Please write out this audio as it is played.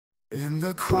In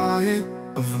the quiet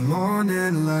of the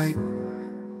morning light,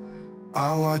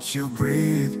 I watch you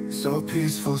breathe, so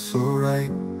peaceful, so right.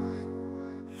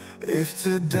 If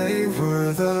today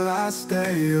were the last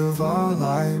day of our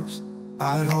lives,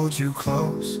 I'd hold you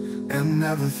close and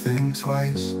never think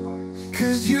twice.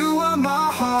 'Cause you are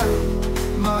my heart,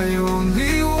 my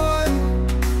only one.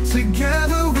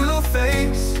 Together we'll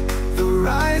face the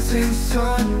rising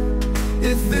sun.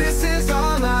 If this is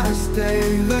our last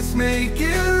day, let's make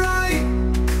it right.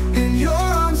 In your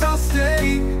arms I'll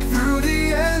stay through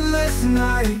the endless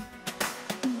night.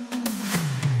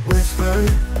 Whisper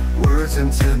words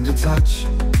and tender touch.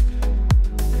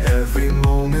 Every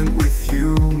moment with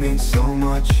you means so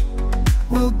much.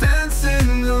 We'll dance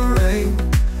in the rain,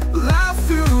 laugh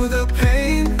through the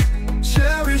pain,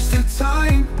 cherish the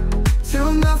time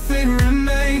till nothing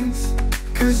remains.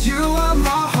 'Cause you are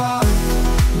my heart,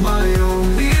 my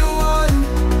only one.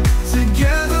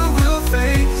 Together we'll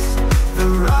face the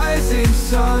rising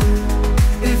sun.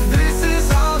 If this is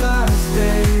our last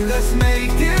day, let's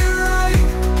make it right.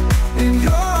 In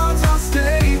your arms I'll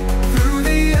stay through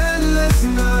the endless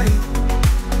night.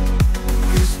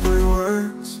 Whispered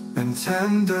words and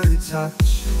tender touch.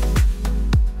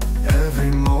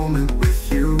 Every moment with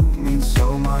you means so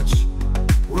much.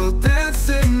 We'll dance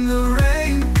in the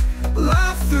rain,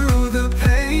 laugh through the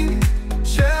pain,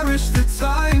 cherish the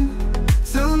time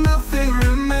till nothing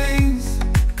remains.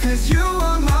 'Cause you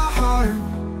are my heart,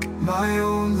 my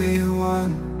only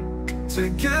one.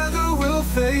 Together we'll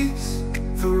face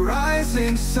the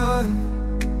rising sun.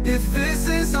 If this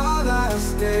is our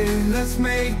last day, let's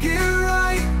make it